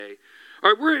today.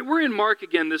 All right, we're in Mark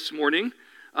again this morning.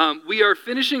 We are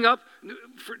finishing up,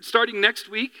 starting next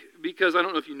week, because I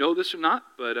don't know if you know this or not,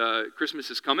 but Christmas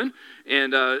is coming.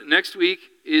 And next week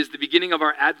is the beginning of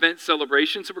our Advent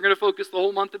celebration. So we're going to focus the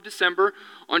whole month of December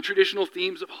on traditional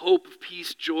themes of hope, of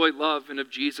peace, joy, love, and of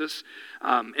Jesus.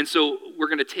 And so we're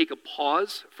going to take a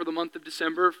pause for the month of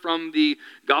December from the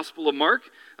Gospel of Mark.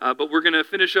 But we're going to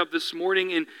finish up this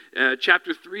morning in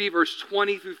chapter 3, verse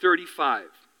 20 through 35.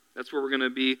 That's where we're going to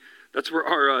be. That's where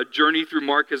our journey through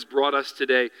Mark has brought us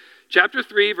today. Chapter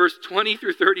 3, verse 20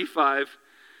 through 35.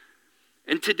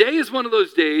 And today is one of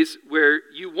those days where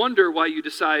you wonder why you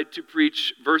decide to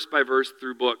preach verse by verse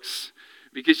through books,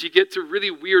 because you get to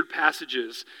really weird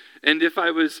passages. And if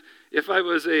I was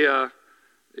a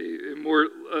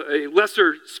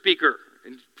lesser speaker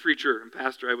and preacher and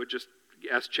pastor, I would just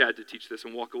ask Chad to teach this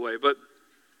and walk away. But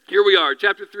here we are,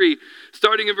 chapter 3,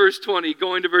 starting in verse 20,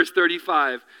 going to verse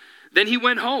 35. Then he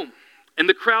went home, and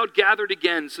the crowd gathered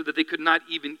again so that they could not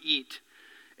even eat.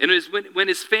 And when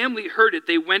his family heard it,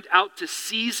 they went out to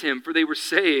seize him, for they were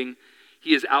saying,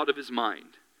 he is out of his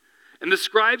mind. And the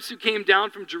scribes who came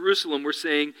down from Jerusalem were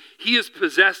saying, he is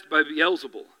possessed by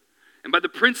Beelzebul, and by the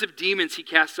prince of demons he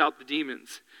casts out the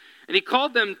demons. And he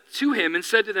called them to him and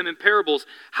said to them in parables,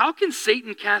 how can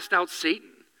Satan cast out Satan?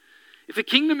 If a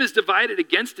kingdom is divided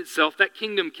against itself, that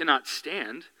kingdom cannot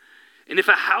stand. And if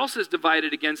a house is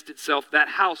divided against itself, that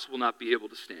house will not be able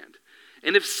to stand.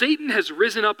 And if Satan has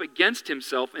risen up against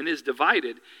himself and is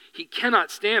divided, he cannot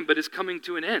stand, but is coming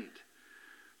to an end.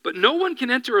 But no one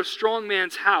can enter a strong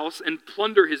man's house and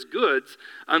plunder his goods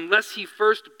unless he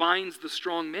first binds the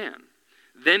strong man.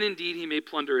 Then indeed he may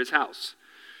plunder his house.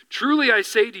 Truly I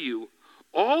say to you,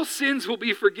 all sins will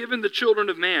be forgiven the children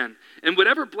of man, and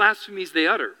whatever blasphemies they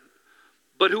utter.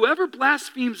 But whoever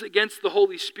blasphemes against the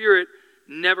Holy Spirit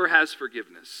never has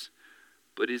forgiveness,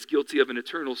 but is guilty of an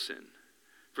eternal sin.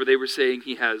 For they were saying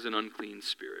he has an unclean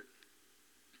spirit.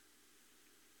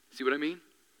 See what I mean?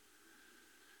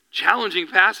 Challenging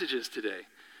passages today.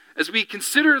 As we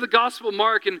consider the Gospel of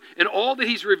Mark and all that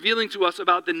he's revealing to us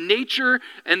about the nature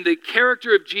and the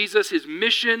character of Jesus, his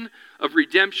mission of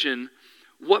redemption,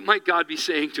 what might God be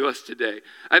saying to us today?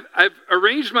 I've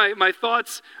arranged my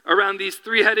thoughts around these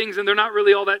three headings, and they're not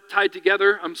really all that tied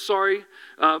together. I'm sorry,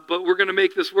 but we're going to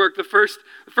make this work. The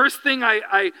first thing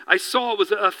I saw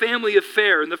was a family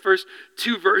affair in the first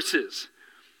two verses.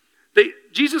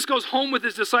 Jesus goes home with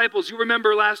his disciples. You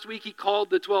remember last week he called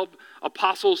the 12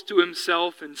 apostles to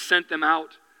himself and sent them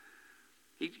out.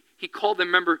 He called them,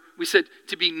 remember, we said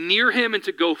to be near him and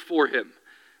to go for him.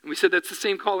 And we said that's the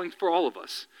same calling for all of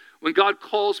us. When God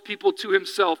calls people to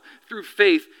himself through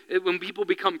faith, when people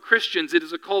become Christians, it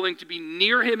is a calling to be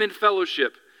near him in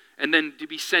fellowship and then to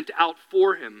be sent out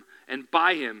for him and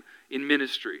by him in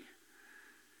ministry.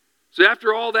 So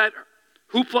after all that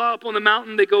hoopla up on the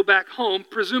mountain, they go back home,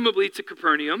 presumably to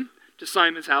Capernaum, to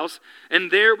Simon's house, and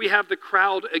there we have the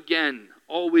crowd again,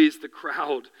 always the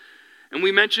crowd. And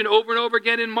we mentioned over and over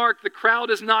again in Mark, the crowd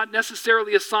is not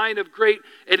necessarily a sign of great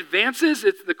advances.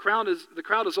 The crowd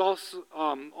is also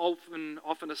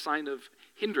often a sign of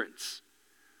hindrance.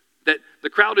 That the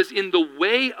crowd is in the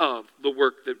way of the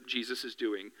work that Jesus is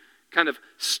doing, kind of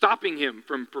stopping him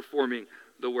from performing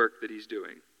the work that he's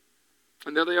doing.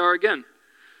 And there they are again.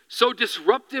 So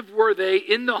disruptive were they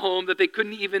in the home that they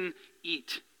couldn't even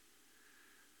eat.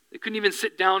 They couldn't even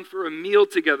sit down for a meal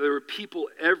together. There were people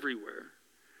everywhere.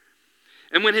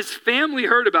 And when his family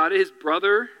heard about it, his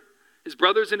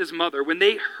brothers and his mother, when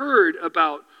they heard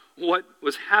about what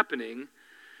was happening,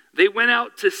 they went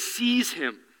out to seize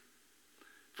him.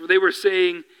 For they were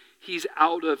saying, he's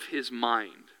out of his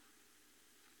mind.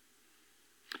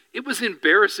 It was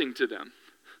embarrassing to them.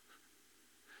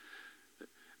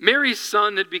 Mary's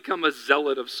son had become a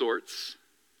zealot of sorts.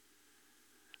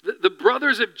 The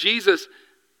brothers of Jesus,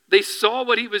 they saw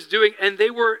what he was doing and they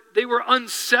were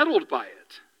unsettled by it.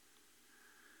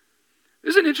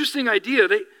 This is an interesting idea.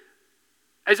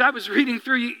 As I was reading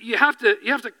through, you have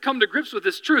to come to grips with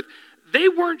this truth. They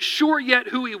weren't sure yet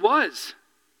who he was.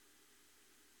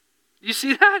 You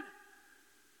see that?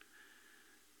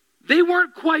 They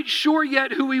weren't quite sure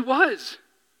yet who he was.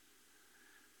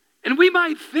 And we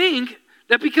might think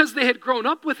that because they had grown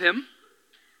up with him,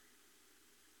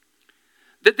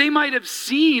 that they might have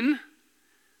seen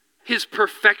his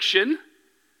perfection.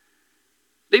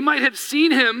 They might have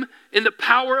seen him in the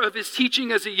power of his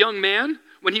teaching as a young man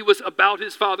when he was about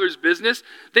his father's business.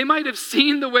 They might have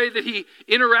seen the way that he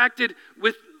interacted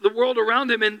with the world around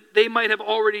him, and they might have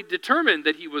already determined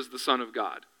that he was the Son of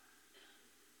God.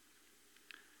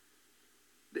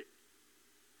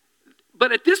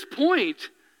 But at this point,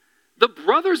 the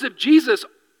brothers of Jesus,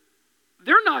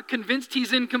 they're not convinced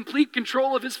he's in complete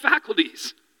control of his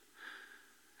faculties.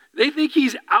 They think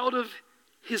he's out of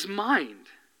his mind.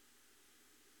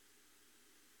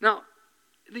 Now,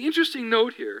 the interesting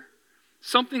note here,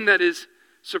 something that is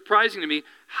surprising to me,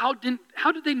 how did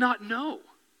they not know?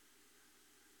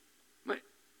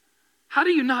 How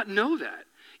do you not know that?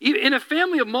 In a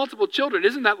family of multiple children,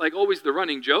 isn't that like always the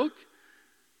running joke?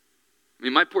 I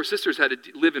mean, my poor sisters had to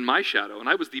live in my shadow, and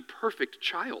I was the perfect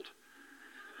child.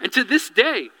 And to this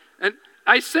day, and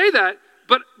I say that,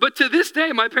 but to this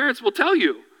day, my parents will tell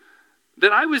you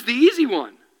that I was the easy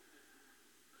one,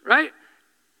 right?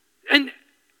 And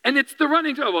it's the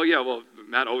running joke. Well,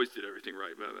 Matt always did everything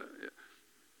right. Yeah.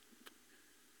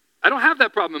 I don't have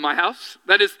that problem in my house.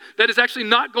 That is actually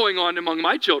not going on among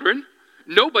my children.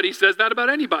 Nobody says that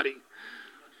about anybody,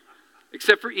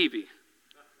 except for Evie,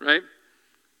 right?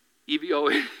 Evie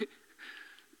always,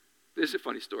 this is a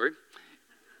funny story.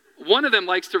 One of them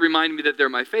likes to remind me that they're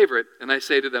my favorite, and I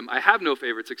say to them, I have no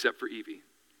favorites except for Evie.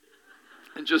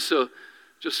 And just so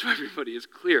everybody is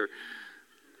clear.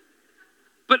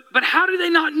 But how do they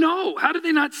not know? How did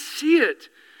they not see it?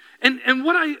 And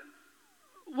what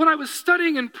I was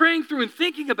studying and praying through and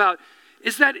thinking about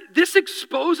is that this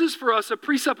exposes for us a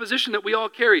presupposition that we all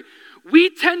carry. We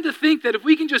tend to think that if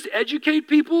we can just educate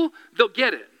people, they'll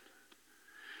get it.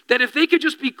 That if they could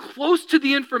just be close to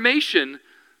the information,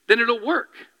 then it'll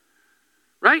work.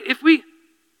 Right?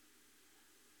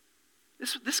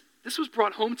 This was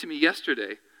brought home to me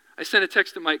yesterday. I sent a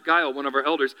text to Mike Guile, one of our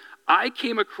elders. I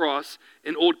came across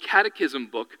an old catechism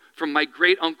book from my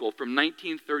great uncle from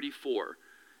 1934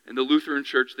 in the Lutheran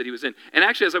church that he was in. And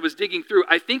actually, as I was digging through,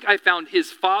 I think I found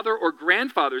his father or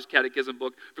grandfather's catechism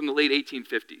book from the late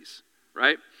 1850s,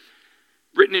 right?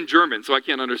 Written in German, so I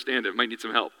can't understand it. Might need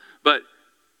some help. But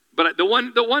the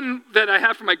one that I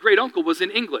have from my great uncle was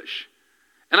in English.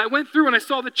 And I went through and I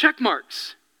saw the check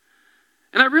marks.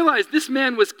 And I realized this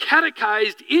man was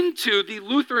catechized into the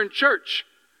Lutheran church.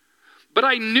 But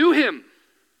I knew him.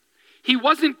 He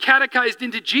wasn't catechized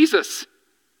into Jesus.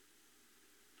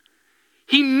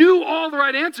 He knew all the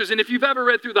right answers. And if you've ever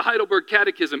read through the Heidelberg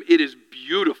Catechism, it is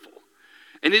beautiful.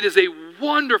 And it is a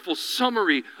wonderful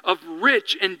summary of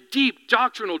rich and deep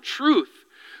doctrinal truth.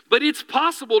 But it's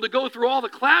possible to go through all the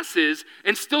classes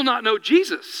and still not know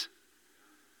Jesus.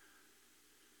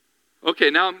 Okay,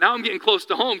 now I'm getting close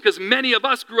to home because many of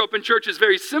us grew up in churches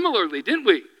very similarly, didn't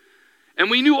we? And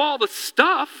we knew all the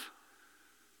stuff,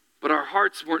 but our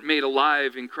hearts weren't made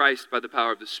alive in Christ by the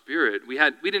power of the Spirit. We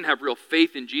didn't have real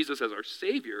faith in Jesus as our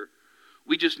Savior.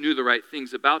 We just knew the right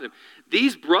things about him.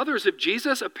 These brothers of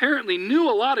Jesus apparently knew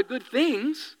a lot of good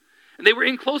things, and they were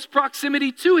in close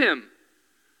proximity to him.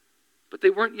 But they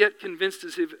weren't yet convinced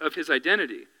of his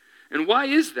identity. And why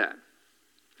is that?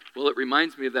 Well, it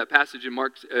reminds me of that passage in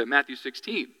Matthew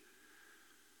 16. You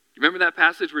remember that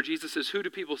passage where Jesus says, "Who do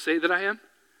people say that I am?"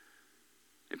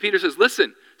 And Peter says,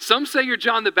 listen, some say you're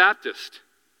John the Baptist,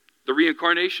 the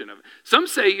reincarnation of it. Some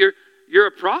say you're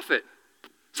a prophet.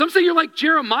 Some say you're like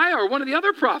Jeremiah or one of the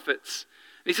other prophets.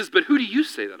 And he says, but who do you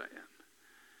say that I am?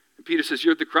 And Peter says,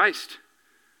 you're the Christ.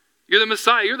 You're the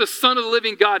Messiah. You're the Son of the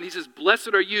living God. And he says,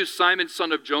 blessed are you, Simon,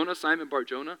 son of Jonah, Simon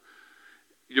Bar-Jonah.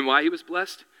 You know why he was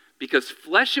blessed? Because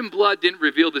flesh and blood didn't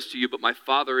reveal this to you, but my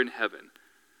Father in heaven.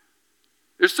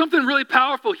 There's something really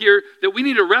powerful here that we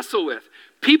need to wrestle with.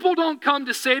 People don't come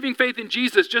to saving faith in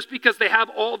Jesus just because they have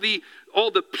all the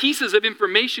pieces of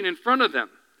information in front of them.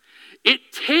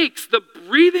 It takes the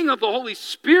breathing of the Holy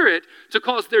Spirit to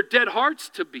cause their dead hearts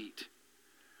to beat.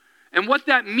 And what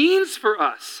that means for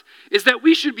us is that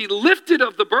we should be lifted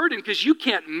of the burden, because you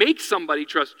can't make somebody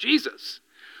trust Jesus.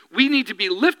 We need to be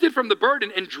lifted from the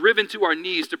burden and driven to our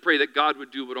knees to pray that God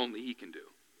would do what only he can do.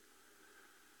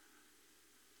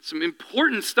 Some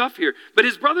important stuff here. But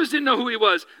his brothers didn't know who he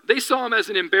was. They saw him as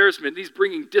an embarrassment. He's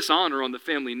bringing dishonor on the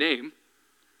family name.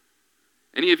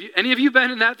 Any of you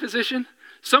been in that position?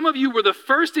 Some of you were the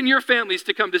first in your families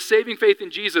to come to saving faith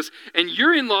in Jesus, and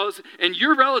your in-laws and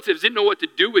your relatives didn't know what to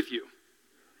do with you.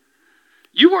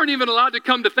 You weren't even allowed to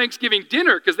come to Thanksgiving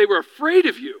dinner because they were afraid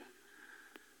of you.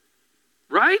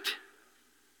 Right?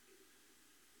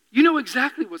 You know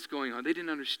exactly what's going on. They didn't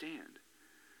understand.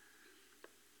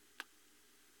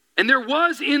 And there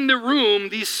was in the room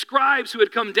these scribes who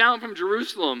had come down from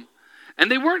Jerusalem. And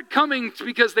they weren't coming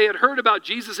because they had heard about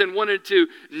Jesus and wanted to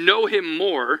know him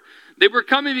more. They were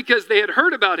coming because they had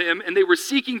heard about him and they were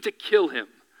seeking to kill him.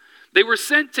 They were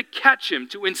sent to catch him,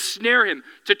 to ensnare him,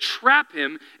 to trap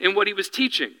him in what he was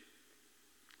teaching.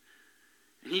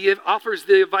 And he offers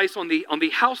the advice on the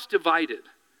house divided.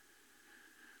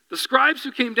 The scribes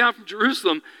who came down from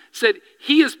Jerusalem said,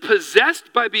 he is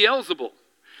possessed by Beelzebul.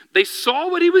 They saw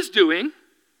what he was doing.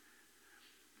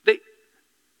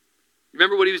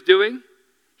 Remember what he was doing?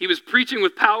 He was preaching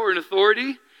with power and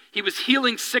authority. He was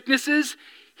healing sicknesses.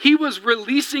 He was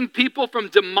releasing people from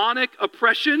demonic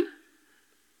oppression.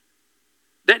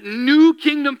 That new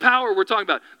kingdom power we're talking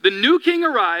about. The new king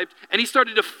arrived, and he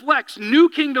started to flex new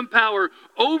kingdom power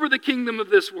over the kingdom of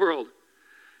this world.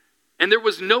 And there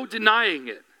was no denying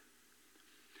it.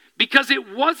 Because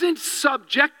it wasn't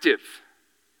subjective.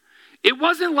 It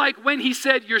wasn't like when he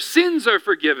said, your sins are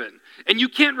forgiven, and you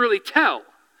can't really tell.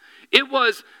 It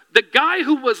was, the guy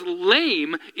who was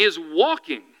lame is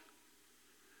walking.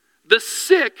 The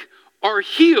sick are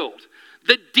healed.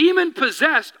 The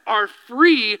demon-possessed are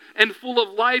free and full of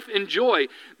life and joy.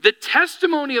 The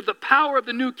testimony of the power of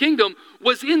the new kingdom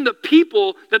was in the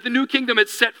people that the new kingdom had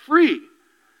set free.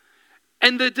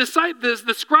 And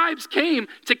the scribes came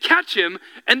to catch him,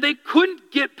 and they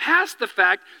couldn't get past the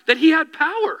fact that he had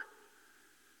power.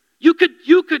 You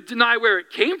could deny where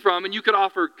it came from, and you could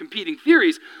offer competing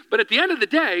theories, but at the end of the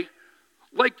day,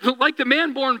 like the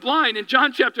man born blind in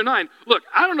John chapter 9, look,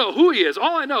 I don't know who he is.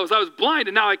 All I know is I was blind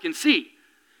and now I can see.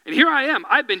 And here I am.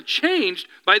 I've been changed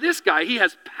by this guy. He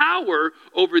has power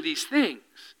over these things.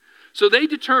 So they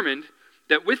determined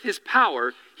that with his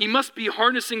power, he must be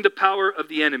harnessing the power of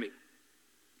the enemy.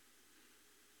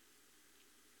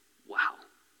 Wow.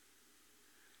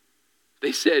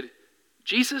 They said,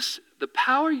 Jesus, the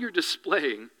power you're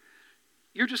displaying,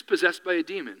 you're just possessed by a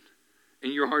demon.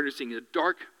 And you're harnessing the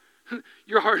dark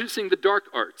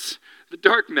arts, the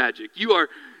dark magic. You are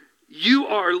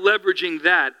leveraging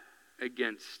that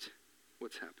against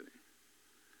what's happening.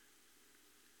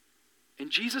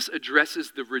 And Jesus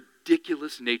addresses the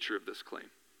ridiculous nature of this claim.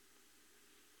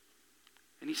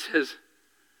 And he says,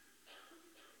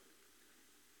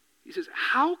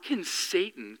 how can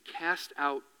Satan cast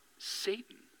out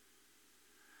Satan?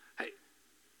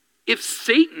 If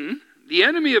Satan, the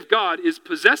enemy of God, is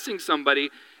possessing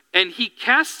somebody and he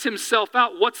casts himself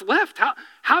out, what's left?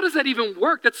 How does that even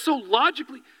work? That's so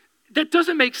logically, that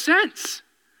doesn't make sense.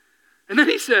 And then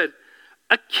he said,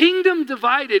 a kingdom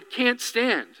divided can't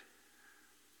stand.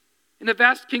 In a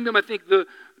vast kingdom, I think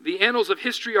the annals of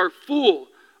history are full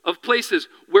of places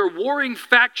where warring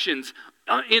factions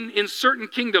in certain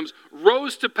kingdoms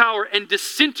rose to power and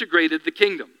disintegrated the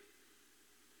kingdom.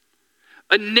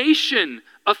 A nation,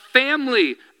 a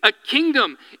family, a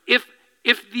kingdom, if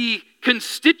the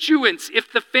constituents,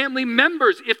 if the family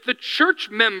members, if the church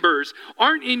members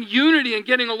aren't in unity and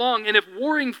getting along, and if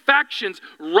warring factions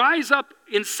rise up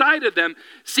inside of them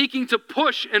seeking to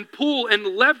push and pull and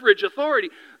leverage authority,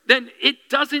 then it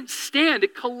doesn't stand,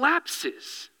 it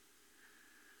collapses.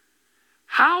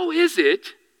 How is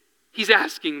it, he's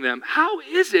asking them, how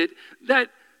is it that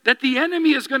the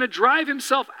enemy is going to drive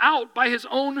himself out by his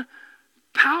own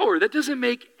power? That doesn't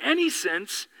make any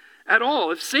sense at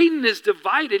all. If Satan is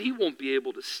divided, he won't be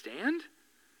able to stand.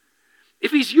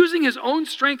 If he's using his own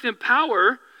strength and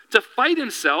power to fight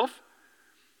himself,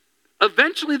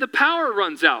 eventually the power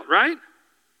runs out, right?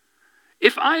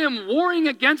 If I am warring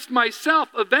against myself,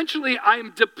 eventually I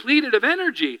am depleted of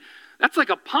energy. That's like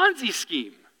a Ponzi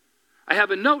scheme. I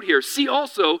have a note here. See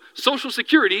also Social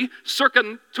Security circa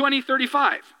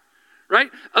 2035, right?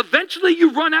 Eventually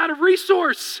you run out of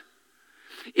resource.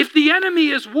 If the enemy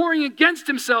is warring against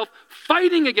himself,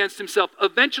 fighting against himself,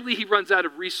 eventually he runs out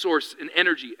of resource and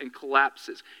energy and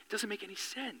collapses. It doesn't make any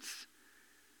sense.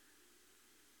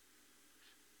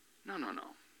 No.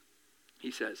 He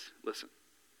says, listen,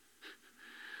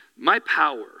 my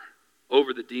power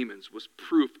over the demons was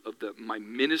proof of my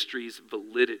ministry's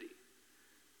validity,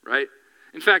 right?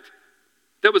 In fact,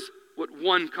 that was what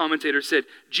one commentator said.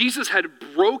 Jesus had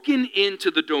broken into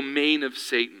the domain of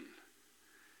Satan.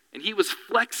 And he was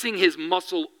flexing his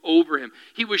muscle over him.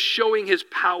 He was showing his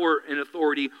power and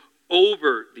authority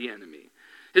over the enemy.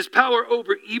 His power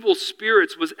over evil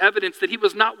spirits was evidence that he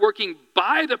was not working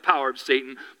by the power of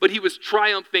Satan, but he was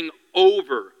triumphing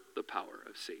over the power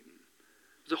of Satan.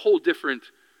 It was a whole different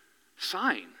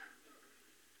sign.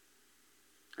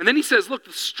 And then he says, look,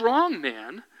 the strong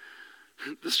man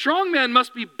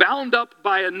must be bound up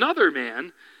by another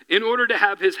man in order to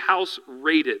have his house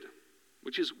raided,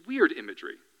 which is weird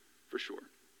imagery. For sure.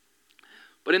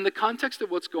 But in the context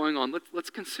of what's going on, let's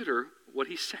consider what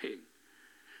he's saying.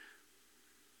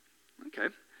 Okay.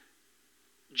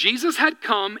 Jesus had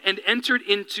come and entered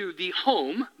into the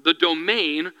home, the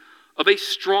domain of a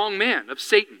strong man, of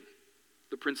Satan,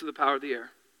 the prince of the power of the air,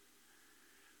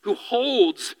 who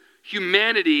holds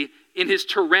humanity in his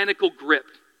tyrannical grip.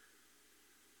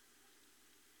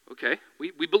 Okay,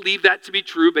 we believe that to be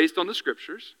true based on the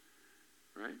scriptures,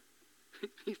 right?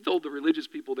 He told the religious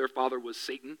people their father was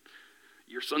Satan.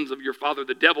 You're sons of your father,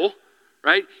 the devil,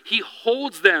 right? He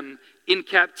holds them in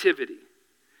captivity.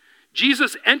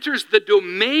 Jesus enters the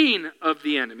domain of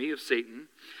the enemy, of Satan,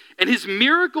 and his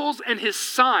miracles and his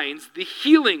signs, the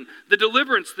healing, the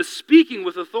deliverance, the speaking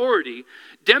with authority,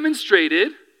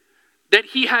 demonstrated that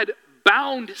he had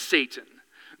bound Satan.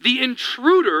 The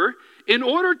intruder, in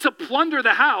order to plunder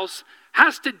the house,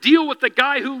 has to deal with the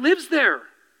guy who lives there.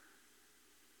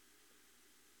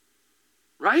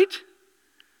 Right?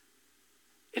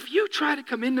 If you try to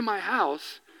come into my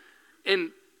house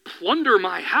and plunder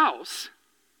my house,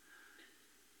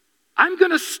 I'm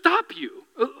going to stop you.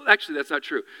 Actually, that's not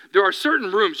true. There are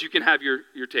certain rooms you can have your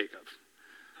take of.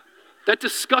 That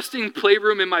disgusting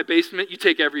playroom in my basement, you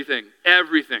take everything.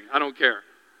 Everything. I don't care.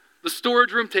 The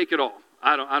storage room, take it all.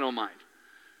 I don't mind.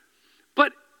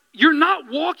 But you're not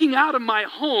walking out of my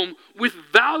home with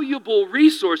valuable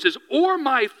resources or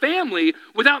my family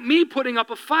without me putting up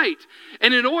a fight.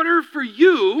 And in order for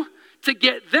you to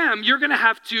get them, you're going to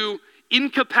have to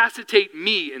incapacitate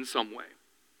me in some way.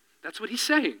 That's what he's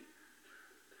saying.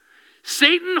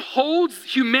 Satan holds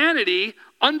humanity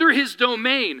under his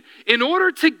domain in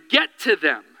order to get to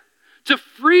them, to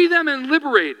free them and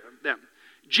liberate them.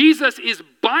 Jesus is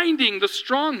binding the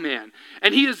strong man,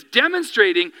 and he is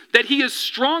demonstrating that he is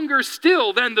stronger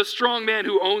still than the strong man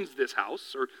who owns this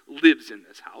house or lives in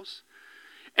this house.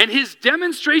 And his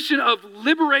demonstration of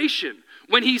liberation,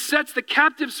 when he sets the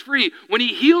captives free, when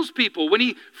he heals people, when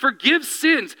he forgives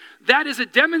sins, that is a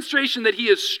demonstration that he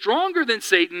is stronger than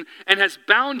Satan and has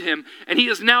bound him, and he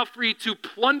is now free to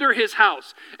plunder his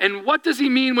house. And what does he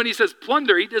mean when he says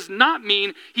plunder? He does not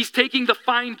mean he's taking the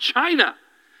fine china.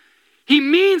 He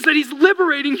means that he's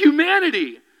liberating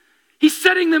humanity. He's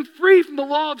setting them free from the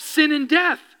law of sin and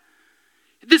death.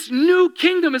 This new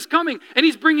kingdom is coming, and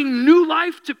he's bringing new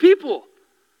life to people.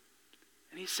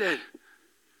 And he said,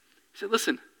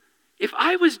 listen, if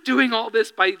I was doing all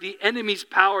this by the enemy's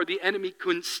power, the enemy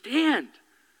couldn't stand.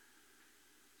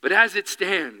 But as it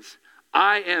stands,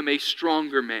 I am a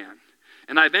stronger man,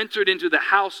 and I've entered into the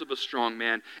house of a strong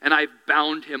man, and I've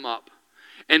bound him up.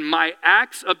 And my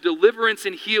acts of deliverance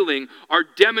and healing are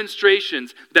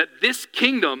demonstrations that this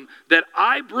kingdom that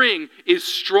I bring is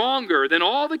stronger than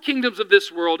all the kingdoms of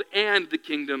this world and the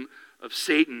kingdom of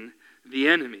Satan, the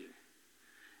enemy.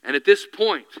 And at this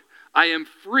point, I am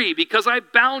free because I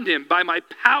bound him by my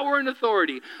power and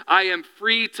authority. I am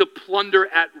free to plunder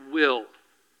at will.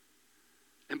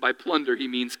 And by plunder, he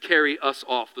means carry us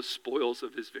off the spoils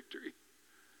of his victory.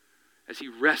 As he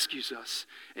rescues us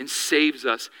and saves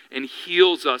us and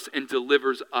heals us and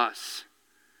delivers us.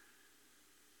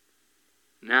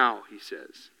 Now, he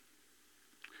says,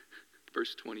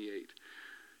 verse 28,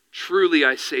 truly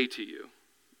I say to you,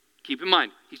 keep in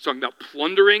mind, he's talking about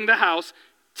plundering the house,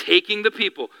 taking the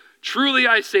people. Truly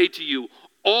I say to you,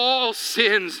 all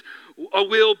sins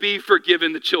will be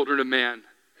forgiven the children of man,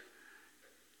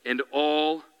 and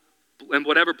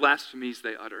whatever blasphemies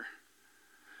they utter.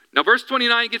 Now, verse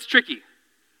 29 gets tricky,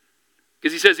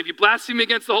 because he says, if you blaspheme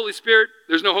against the Holy Spirit,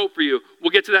 there's no hope for you.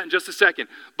 We'll get to that in just a second.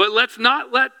 But let's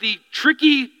not let the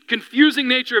tricky, confusing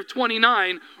nature of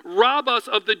 29 rob us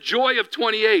of the joy of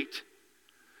 28.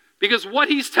 Because what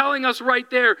he's telling us right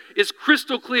there is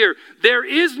crystal clear. There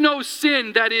is no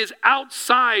sin that is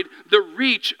outside the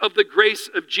reach of the grace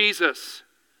of Jesus.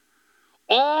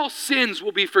 All sins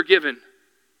will be forgiven.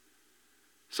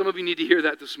 Some of you need to hear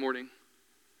that this morning.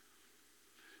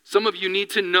 Some of you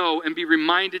need to know and be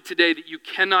reminded today that you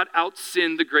cannot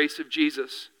out-sin the grace of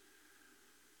Jesus.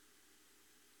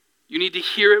 You need to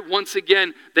hear it once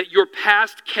again that your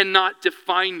past cannot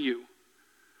define you.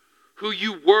 Who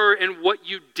you were and what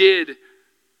you did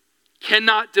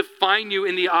cannot define you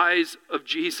in the eyes of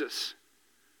Jesus.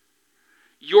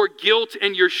 Your guilt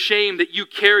and your shame that you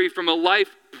carry from a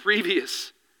life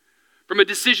previous, from a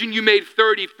decision you made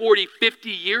 30, 40, 50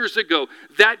 years ago,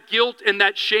 that guilt and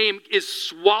that shame is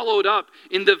swallowed up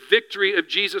in the victory of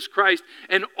Jesus Christ,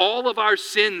 and all of our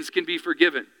sins can be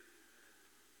forgiven.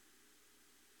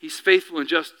 He's faithful and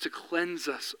just to cleanse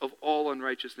us of all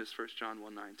unrighteousness, 1 John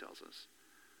 1:9 tells us.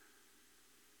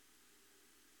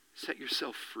 Set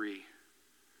yourself free.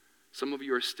 Some of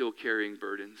you are still carrying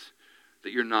burdens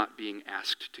that you're not being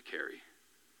asked to carry.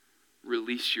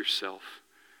 Release yourself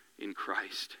in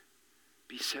Christ.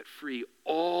 Be set free.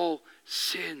 All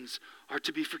sins are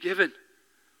to be forgiven.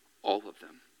 All of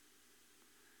them.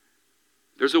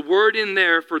 There's a word in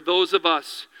there for those of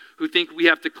us who think we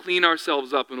have to clean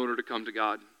ourselves up in order to come to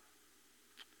God.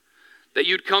 That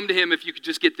you'd come to him if you could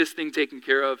just get this thing taken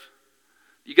care of.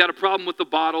 You got a problem with the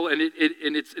bottle, and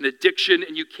it's an addiction,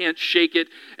 and you can't shake it.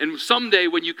 And someday,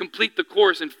 when you complete the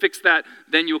course and fix that,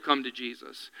 then you'll come to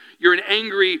Jesus. You're an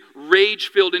angry,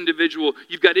 rage-filled individual.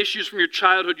 You've got issues from your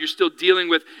childhood you're still dealing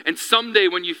with. And someday,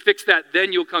 when you fix that,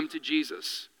 then you'll come to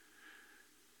Jesus.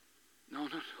 No.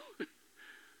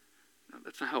 No,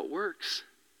 that's not how it works.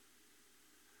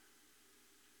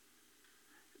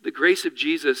 The grace of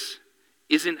Jesus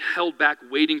isn't held back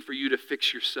waiting for you to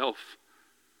fix yourself.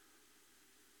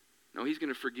 No, he's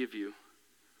going to forgive you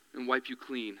and wipe you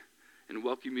clean and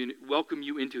welcome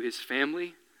you into his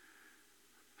family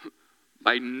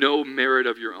by no merit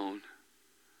of your own.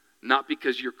 Not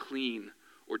because you're clean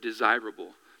or desirable,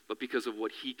 but because of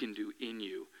what he can do in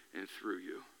you and through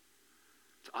you.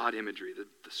 It's odd imagery,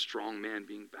 the strong man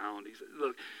being bound. He says,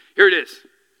 look, here it is.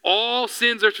 All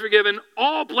sins are forgiven,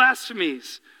 all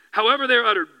blasphemies, however they're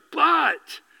uttered.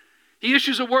 But he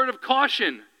issues a word of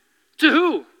caution. To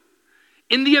who?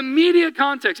 In the immediate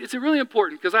context, it's really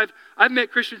important because I've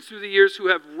met Christians through the years who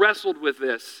have wrestled with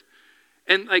this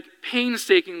and like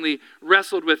painstakingly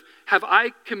wrestled with, have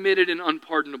I committed an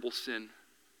unpardonable sin?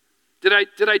 Did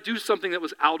I do something that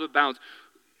was out of bounds?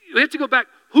 We have to go back.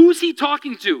 Who's he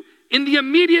talking to? In the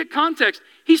immediate context,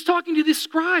 he's talking to the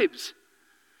scribes.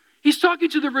 He's talking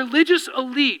to the religious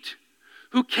elite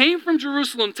who came from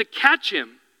Jerusalem to catch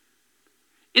him.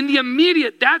 In the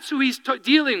immediate, that's who he's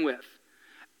dealing with.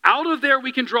 Out of there,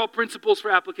 we can draw principles for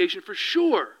application for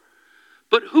sure.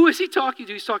 But who is he talking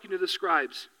to? He's talking to the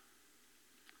scribes.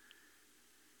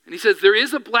 And he says, there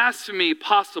is a blasphemy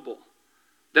possible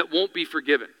that won't be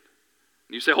forgiven.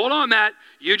 And you say, hold on, Matt.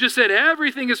 You just said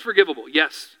everything is forgivable.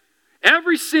 Yes.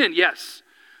 Every sin, yes.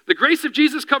 The grace of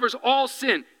Jesus covers all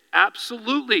sin.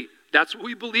 Absolutely. That's what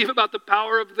we believe about the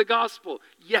power of the gospel.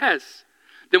 Yes.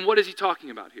 Then what is he talking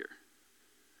about here?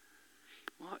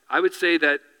 Well, I would say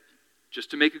that, just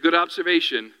to make a good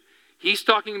observation, he's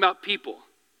talking about people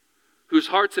whose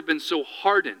hearts have been so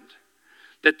hardened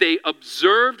that they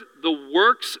observed the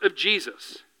works of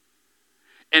Jesus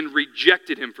and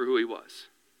rejected him for who he was.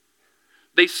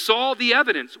 They saw the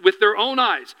evidence with their own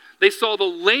eyes. They saw the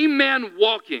lame man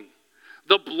walking,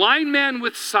 the blind man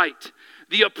with sight,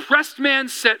 the oppressed man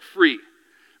set free.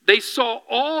 They saw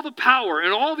all the power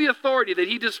and all the authority that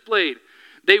he displayed.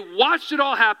 They watched it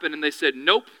all happen and they said,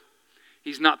 nope,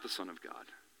 he's not the Son of God.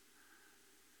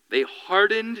 They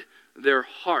hardened their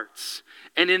hearts.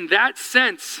 And in that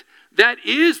sense, that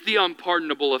is the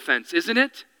unpardonable offense, isn't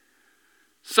it?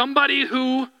 Somebody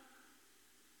who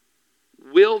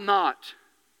will not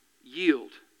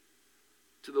yield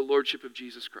to the lordship of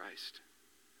Jesus Christ.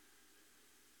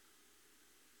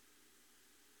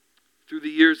 Through the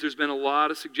years, there's been a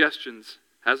lot of suggestions,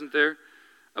 hasn't there,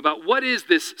 about what is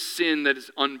this sin that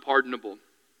is unpardonable.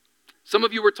 Some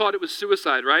of you were taught it was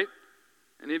suicide, right?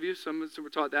 Any of you? Some were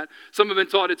taught that. Some have been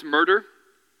taught it's murder.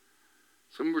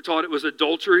 Some were taught it was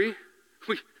adultery.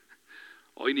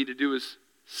 All you need to do is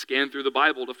scan through the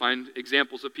Bible to find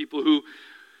examples of people who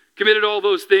committed all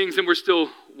those things and were still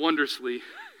wondrously,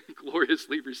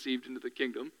 gloriously received into the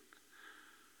kingdom.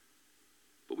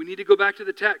 But we need to go back to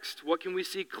the text. What can we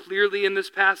see clearly in this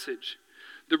passage?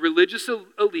 The religious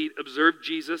elite observed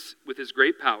Jesus with his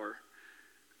great power,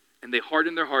 and they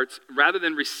hardened their hearts. Rather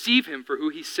than receive him for who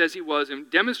he says he was and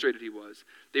demonstrated he was,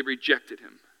 they rejected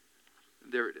him.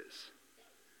 There it is.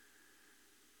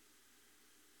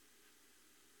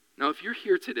 Now, if you're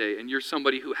here today and you're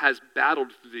somebody who has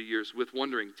battled through the years with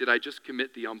wondering, did I just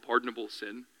commit the unpardonable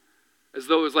sin? As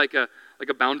though it was like a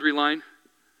boundary line.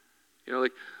 You know,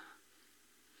 like,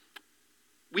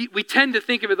 we tend to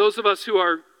think of it, those of us who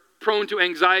are prone to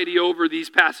anxiety over these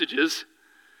passages,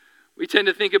 we tend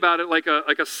to think about it like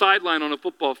a sideline on a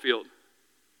football field,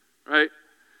 right?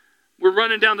 We're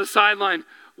running down the sideline,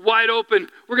 wide open.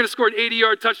 We're going to score an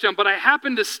 80-yard touchdown, but I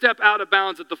happen to step out of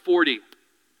bounds at the 40.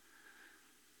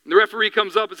 And the referee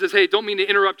comes up and says, hey, don't mean to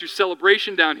interrupt your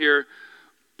celebration down here,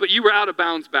 but you were out of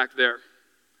bounds back there.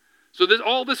 So there's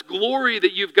all this glory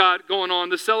that you've got going on,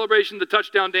 the celebration, the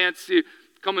touchdown dance, you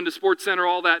coming to Sports Center,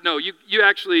 all that. No, you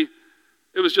actually,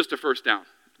 it was just a first down.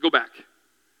 Go back.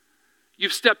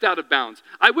 You've stepped out of bounds.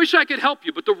 I wish I could help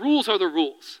you, but the rules are the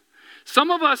rules.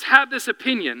 Some of us have this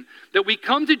opinion that we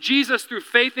come to Jesus through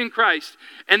faith in Christ,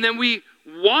 and then we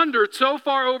wander so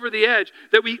far over the edge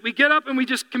that we get up and we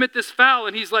just commit this foul,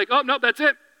 and he's like, oh, no, that's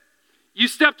it. You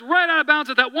stepped right out of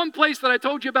bounds at that one place that I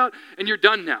told you about, and you're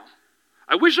done now.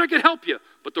 I wish I could help you,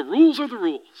 but the rules are the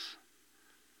rules.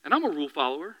 And I'm a rule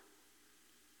follower.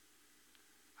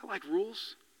 I like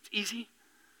rules. It's easy.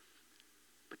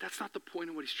 But that's not the point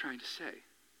of what he's trying to say.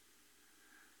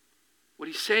 What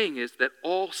he's saying is that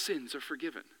all sins are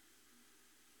forgiven.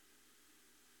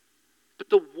 But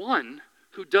the one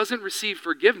who doesn't receive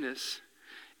forgiveness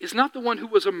is not the one who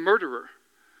was a murderer,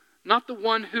 not the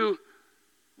one who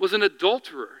was an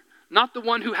adulterer, not the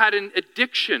one who had an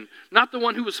addiction, not the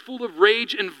one who was full of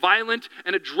rage and violent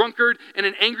and a drunkard and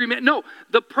an angry man. No,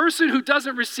 the person who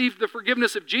doesn't receive the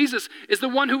forgiveness of Jesus is the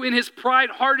one who in his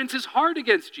pride hardens his heart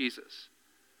against Jesus.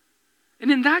 And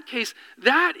in that case,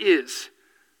 that is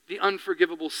the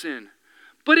unforgivable sin.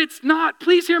 But it's not,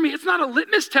 please hear me, it's not a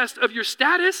litmus test of your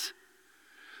status,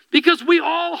 because we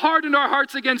all hardened our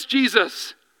hearts against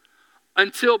Jesus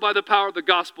until by the power of the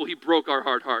gospel he broke our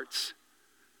hard hearts.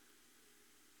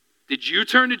 Did you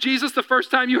turn to Jesus the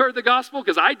first time you heard the gospel?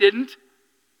 Because I didn't.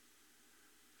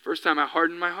 First time I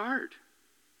hardened my heart.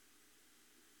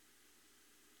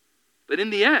 But in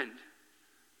the end,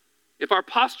 if our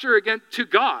posture to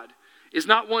God is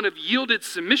not one of yielded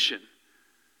submission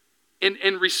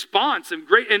and response and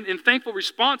great and thankful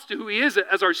response to who he is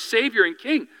as our Savior and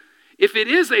King, if it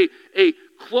is a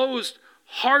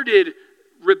closed-hearted,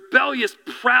 rebellious,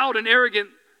 proud, and arrogant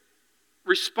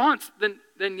response,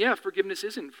 then yeah, forgiveness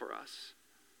isn't for us.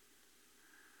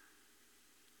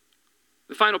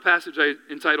 The final passage I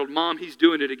entitled, Mom, He's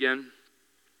Doing It Again.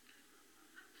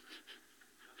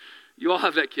 You all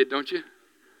have that kid, don't you?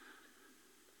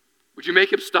 Would you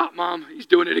make him stop, Mom? He's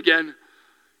doing it again.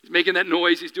 He's making that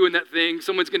noise. He's doing that thing.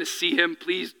 Someone's going to see him.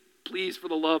 Please, for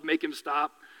the love, make him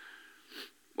stop.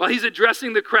 While he's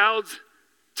addressing the crowds,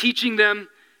 teaching them,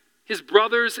 his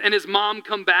brothers and his mom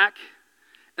come back,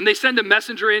 and they send a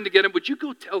messenger in to get him. Would you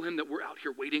go tell him that we're out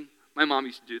here waiting? My mom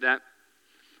used to do that.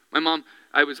 My mom,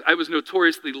 I was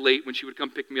notoriously late when she would come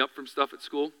pick me up from stuff at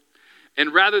school.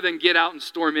 And rather than get out and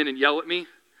storm in and yell at me,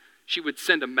 she would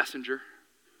send a messenger.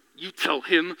 You tell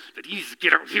him that he needs to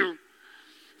get out here.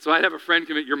 So I'd have a friend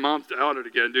come in, your mom's out it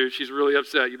again, dude. She's really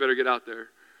upset. You better get out there.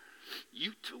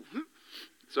 You tell him.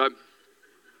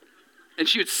 And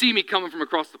she would see me coming from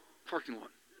across the parking lot.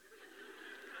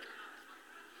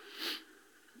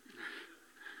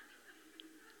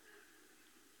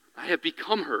 I have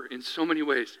become her in so many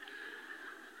ways.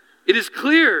 It is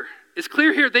clear. It's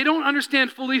clear here. They don't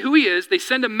understand fully who he is. They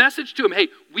send a message to him. Hey,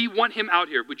 we want him out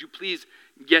here. Would you please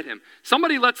get him?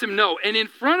 Somebody lets him know. And in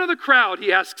front of the crowd,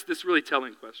 he asks this really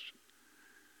telling question.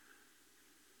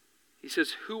 He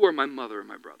says, who are my mother and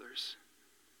my brothers?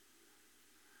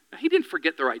 Now, he didn't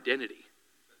forget their identity.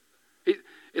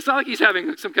 It's not like he's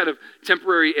having some kind of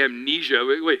temporary amnesia.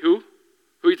 Wait, who?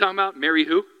 Who are you talking about? Mary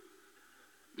who?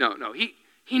 No.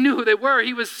 He knew who they were.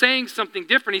 He was saying something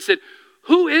different. He said,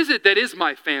 who is it that is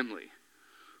my family?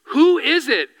 Who is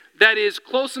it that is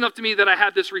close enough to me that I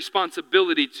have this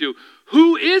responsibility to?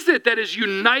 Who is it that is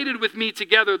united with me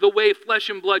together the way flesh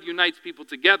and blood unites people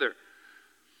together?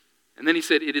 And then he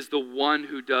said, it is the one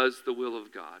who does the will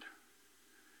of God.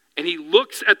 And he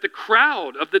looks at the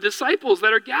crowd of the disciples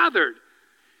that are gathered.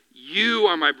 You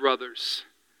are my brothers.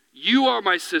 You are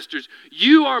my sisters.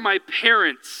 You are my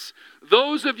parents.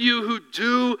 Those of you who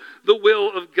do the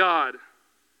will of God.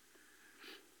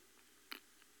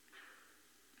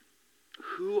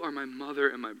 Who are my mother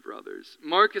and my brothers?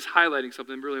 Mark is highlighting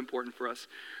something really important for us.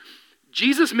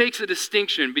 Jesus makes a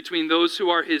distinction between those who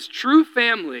are his true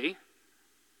family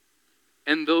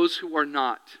and those who are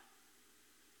not.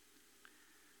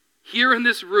 Here in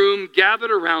this room,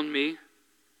 gathered around me,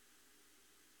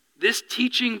 this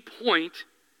teaching point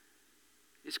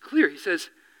is clear. He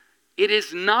says, it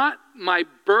is not my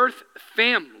birth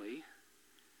family,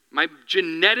 my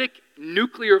genetic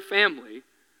nuclear family,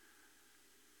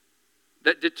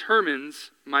 that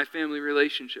determines my family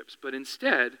relationships, but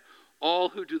instead, all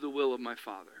who do the will of my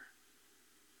Father.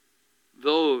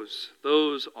 Those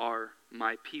are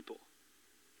my people.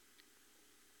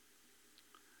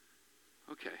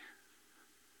 Okay.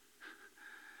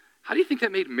 How do you think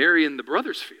that made Mary and the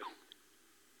brothers feel?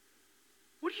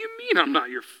 What do you mean I'm not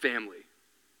your family?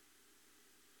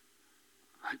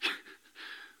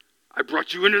 I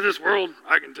brought you into this world.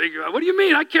 I can take you out. What do you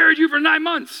mean? I carried you for 9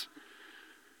 months.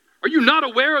 Are you not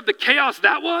aware of the chaos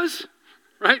that was?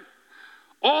 Right?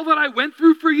 All that I went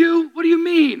through for you? What do you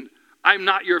mean? I'm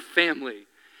not your family.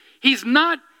 He's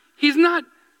not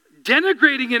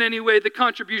denigrating in any way the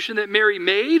contribution that Mary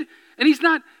made. And he's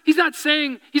not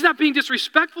being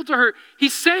disrespectful to her.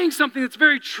 He's saying something that's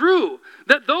very true.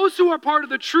 That those who are part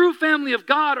of the true family of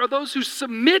God are those who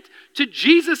submit to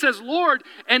Jesus as Lord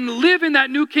and live in that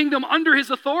new kingdom under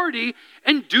his authority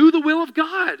and do the will of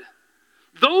God.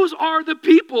 Those are the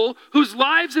people whose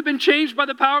lives have been changed by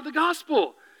the power of the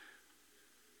gospel.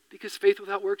 Because faith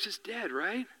without works is dead,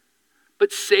 right?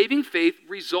 But saving faith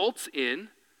results in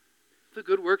the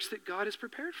good works that God has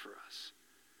prepared for us.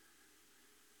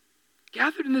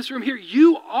 Gathered in this room here,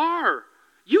 you are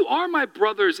You are my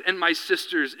brothers and my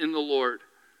sisters in the Lord.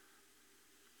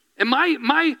 And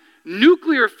my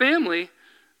nuclear family,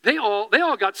 they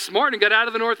all got smart and got out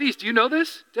of the Northeast. Do you know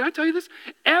this? Did I tell you this?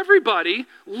 Everybody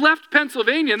left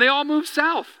Pennsylvania and they all moved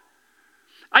south.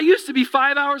 I used to be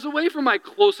 5 hours away from my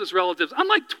closest relatives. I'm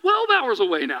like 12 hours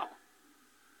away now.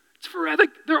 It's forever.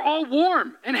 They're all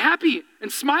warm and happy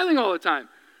and smiling all the time,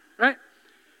 right?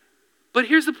 But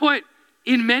here's the point.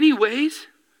 In many ways,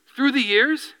 through the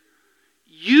years,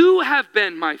 you have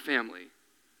been my family.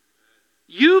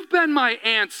 You've been my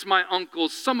aunts, my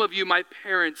uncles, some of you my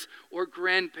parents or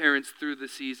grandparents through the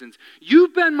seasons.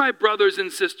 You've been my brothers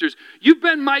and sisters. You've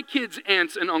been my kids'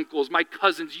 aunts and uncles, my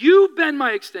cousins. You've been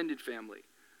my extended family.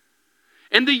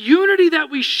 And the unity that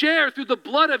we share through the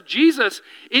blood of Jesus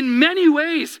in many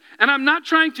ways, and I'm not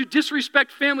trying to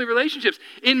disrespect family relationships,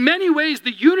 in many ways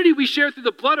the unity we share through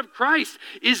the blood of Christ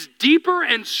is deeper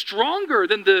and stronger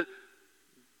than the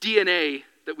DNA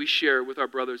that we share with our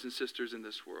brothers and sisters in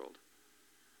this world.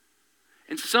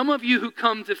 And some of you who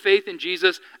come to faith in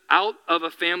Jesus out of a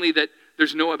family that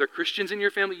there's no other Christians in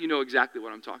your family, you know exactly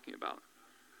what I'm talking about.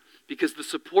 Because the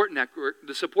support network,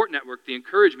 the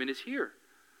encouragement is here.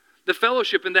 The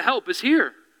fellowship and the help is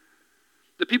here.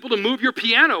 The people to move your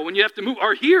piano when you have to move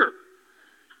are here.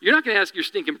 You're not going to ask your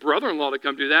stinking brother-in-law to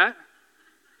come do that.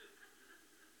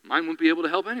 Mine won't be able to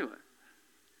help anyway.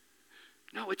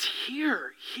 No, it's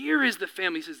here. Here is the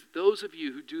family. He says, those of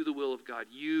you who do the will of God,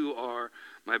 you are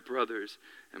my brothers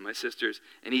and my sisters.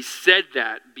 And he said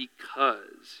that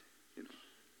because,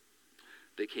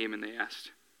 they came and they asked,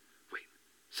 wait,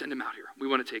 send him out here. We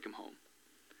want to take him home.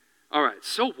 All right,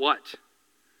 so what?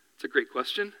 It's a great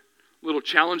question. A little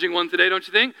challenging one today, don't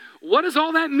you think? What does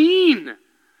all that mean?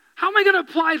 How am I going to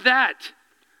apply that?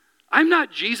 I'm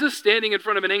not Jesus standing in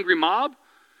front of an angry mob.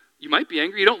 You might be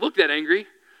angry. You don't look that angry.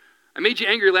 I made you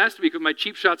angry last week with my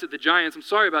cheap shots at the Giants. I'm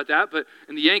sorry about that,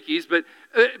 and the Yankees, but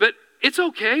it's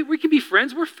okay. We can be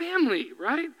friends. We're family,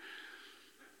 right?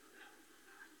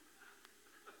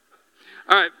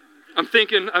 All right. I'm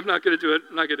thinking I'm not going to do it.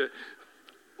 I'm not going to do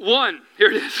it. One,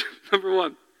 here it is. Number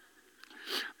one.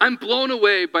 I'm blown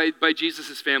away by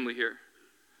Jesus' family here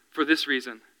for this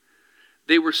reason.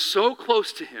 They were so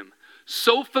close to him,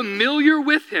 so familiar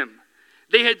with him.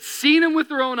 They had seen him with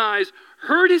their own eyes,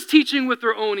 heard his teaching with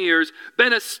their own ears,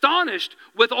 been astonished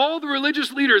with all the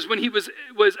religious leaders when he was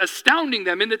astounding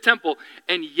them in the temple,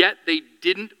 and yet they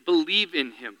didn't believe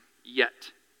in him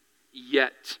yet.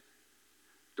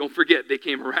 Don't forget, they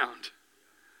came around.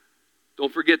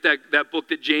 Don't forget that book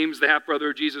that James, the half-brother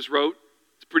of Jesus, wrote.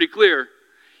 It's pretty clear.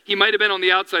 He might have been on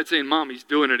the outside saying, Mom, he's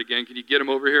doing it again. Can you get him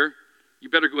over here? You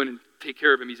better go in and take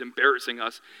care of him. He's embarrassing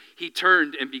us. He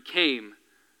turned and became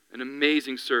an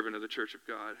amazing servant of the church of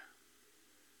God.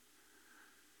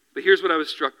 But here's what I was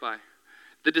struck by.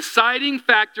 The deciding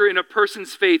factor in a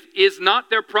person's faith is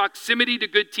not their proximity to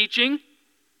good teaching.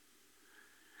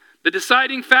 The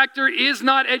deciding factor is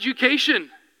not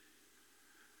education.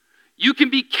 You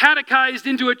can be catechized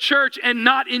into a church and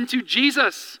not into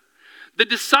Jesus. The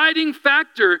deciding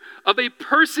factor of a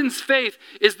person's faith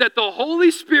is that the Holy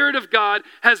Spirit of God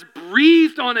has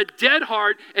breathed on a dead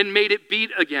heart and made it beat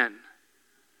again.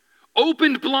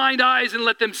 Opened blind eyes and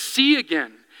let them see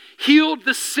again. Healed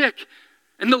the sick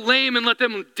and the lame and let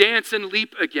them dance and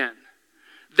leap again.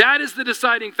 That is the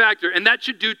deciding factor, and that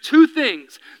should do two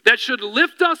things. That should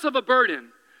lift us of a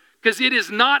burden, because it is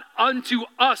not unto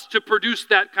us to produce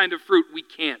that kind of fruit. We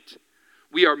can't.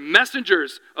 We are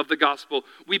messengers of the gospel.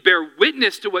 We bear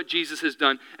witness to what Jesus has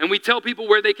done, and we tell people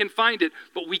where they can find it,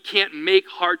 but we can't make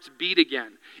hearts beat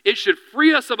again. It should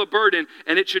free us of a burden,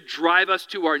 and it should drive us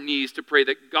to our knees to pray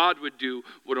that God would do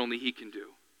what only he can do,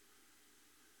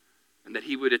 and that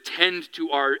he would attend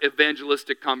to our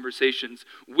evangelistic conversations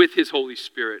with his Holy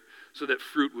Spirit so that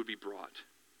fruit would be brought.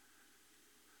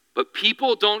 But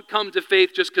people don't come to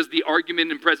faith just because the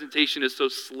argument and presentation is so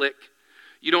slick.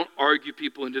 You don't argue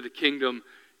people into the kingdom.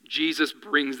 Jesus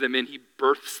brings them in. He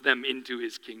births them into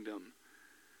his kingdom.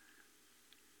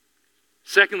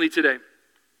 Secondly, today,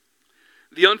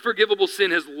 the unforgivable sin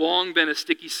has long been a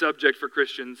sticky subject for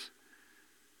Christians.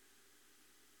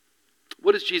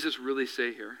 What does Jesus really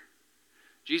say here?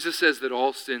 Jesus says that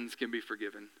all sins can be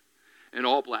forgiven and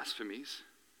all blasphemies.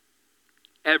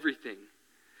 Everything.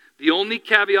 The only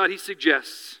caveat he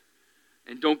suggests,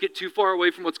 and don't get too far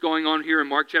away from what's going on here in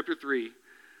Mark chapter 3,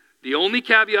 the only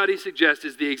caveat he suggests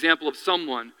is the example of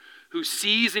someone who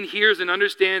sees and hears and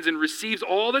understands and receives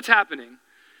all that's happening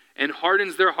and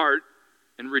hardens their heart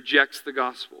and rejects the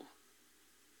gospel.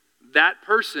 That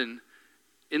person,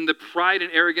 in the pride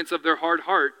and arrogance of their hard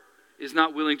heart, is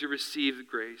not willing to receive the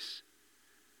grace.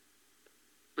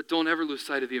 But don't ever lose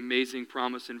sight of the amazing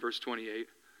promise in verse 28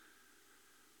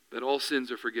 that all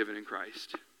sins are forgiven in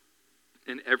Christ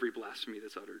and every blasphemy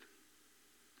that's uttered.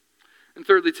 And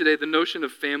thirdly, today, the notion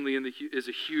of family is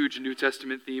a huge New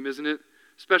Testament theme, isn't it?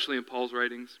 Especially in Paul's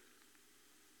writings.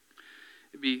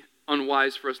 It'd be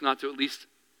unwise for us not to at least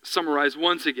summarize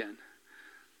once again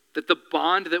that the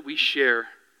bond that we share,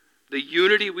 the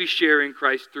unity we share in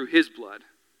Christ through his blood,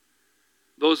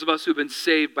 those of us who've been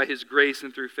saved by his grace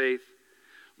and through faith,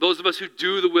 those of us who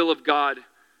do the will of God,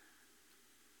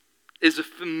 is a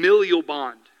familial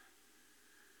bond.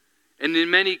 And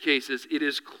in many cases, it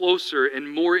is closer and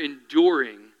more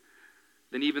enduring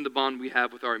than even the bond we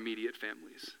have with our immediate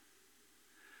families.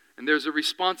 And there's a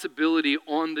responsibility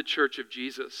on the church of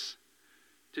Jesus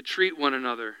to treat one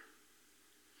another,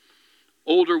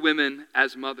 older women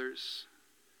as mothers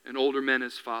and older men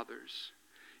as fathers,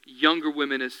 younger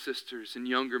women as sisters and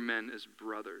younger men as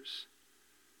brothers.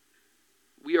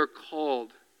 We are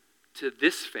called to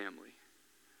this family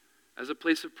as a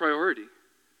place of priority,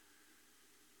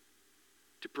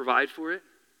 to provide for it,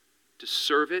 to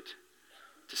serve it,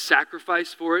 to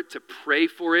sacrifice for it, to pray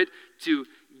for it, to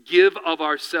give of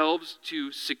ourselves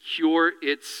to secure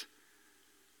its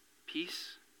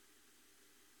peace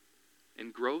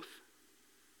and growth.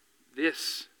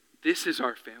 This is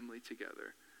our family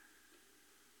together.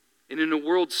 And in a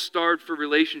world starved for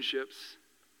relationships,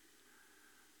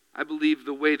 I believe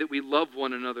the way that we love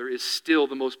one another is still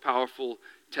the most powerful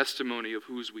testimony of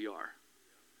whose we are.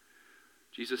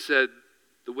 Jesus said,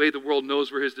 the way the world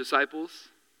knows we're his disciples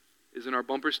is in our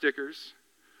bumper stickers,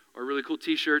 or really cool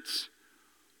t-shirts,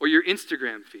 or your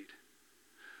Instagram feed.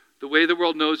 The way the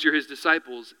world knows you're his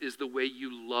disciples is the way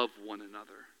you love one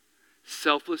another.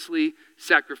 Selflessly,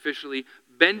 sacrificially,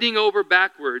 bending over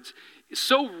backwards,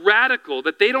 so radical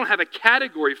that they don't have a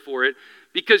category for it,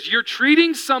 because you're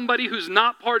treating somebody who's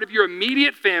not part of your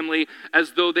immediate family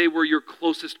as though they were your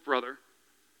closest brother.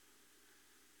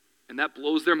 And that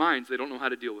blows their minds. They don't know how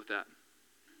to deal with that.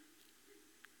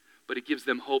 But it gives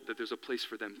them hope that there's a place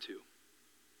for them too.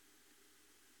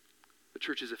 The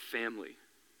church is a family.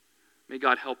 May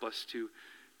God help us to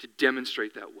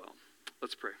demonstrate that well.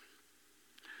 Let's pray.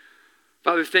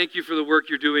 Father, thank you for the work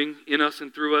you're doing in us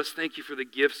and through us. Thank you for the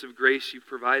gifts of grace you've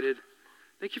provided.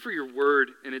 Thank you for your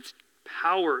word and its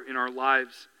power in our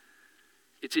lives,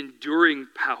 its enduring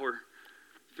power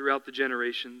throughout the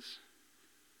generations.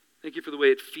 Thank you for the way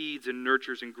it feeds and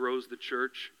nurtures and grows the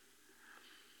church.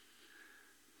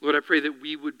 Lord, I pray that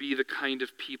we would be the kind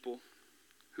of people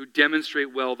who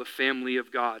demonstrate well the family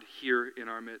of God here in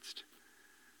our midst.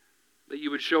 That you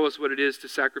would show us what it is to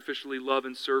sacrificially love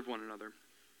and serve one another,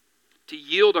 to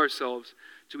yield ourselves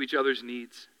to each other's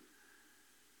needs,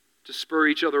 to spur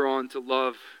each other on to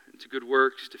love and to good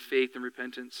works, to faith and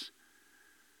repentance.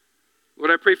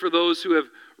 Lord, I pray for those who have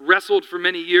wrestled for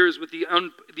many years with the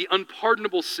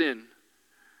unpardonable sin.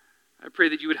 I pray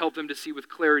that you would help them to see with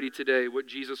clarity today what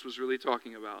Jesus was really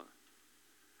talking about.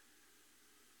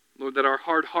 Lord, that our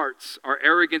hard hearts, our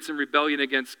arrogance and rebellion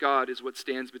against God is what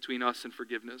stands between us and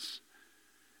forgiveness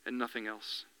and nothing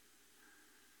else.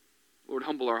 Lord,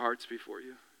 humble our hearts before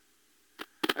you.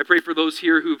 I pray for those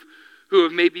here who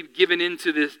have maybe given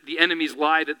into the enemy's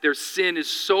lie that their sin is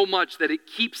so much that it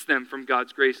keeps them from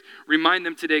God's grace. Remind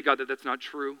them today, God, that that's not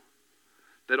true.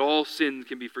 That all sin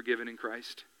can be forgiven in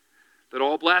Christ. That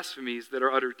all blasphemies that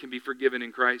are uttered can be forgiven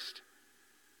in Christ.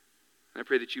 And I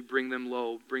pray that you bring them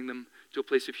low, bring them to a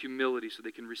place of humility so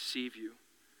they can receive you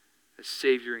as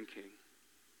Savior and King.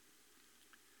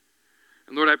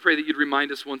 And Lord, I pray that you'd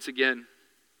remind us once again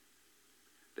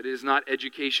that it is not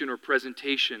education or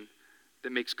presentation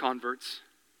that makes converts,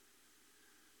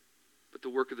 but the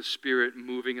work of the Spirit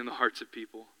moving in the hearts of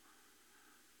people.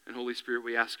 And Holy Spirit,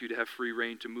 we ask you to have free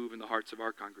reign to move in the hearts of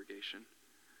our congregation.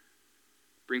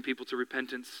 Bring people to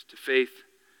repentance, to faith,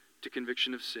 to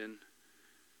conviction of sin,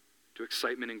 to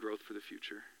excitement and growth for the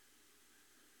future.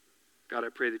 God, I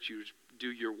pray that you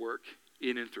do your work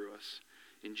in and through us.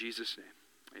 In Jesus'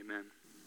 name, amen.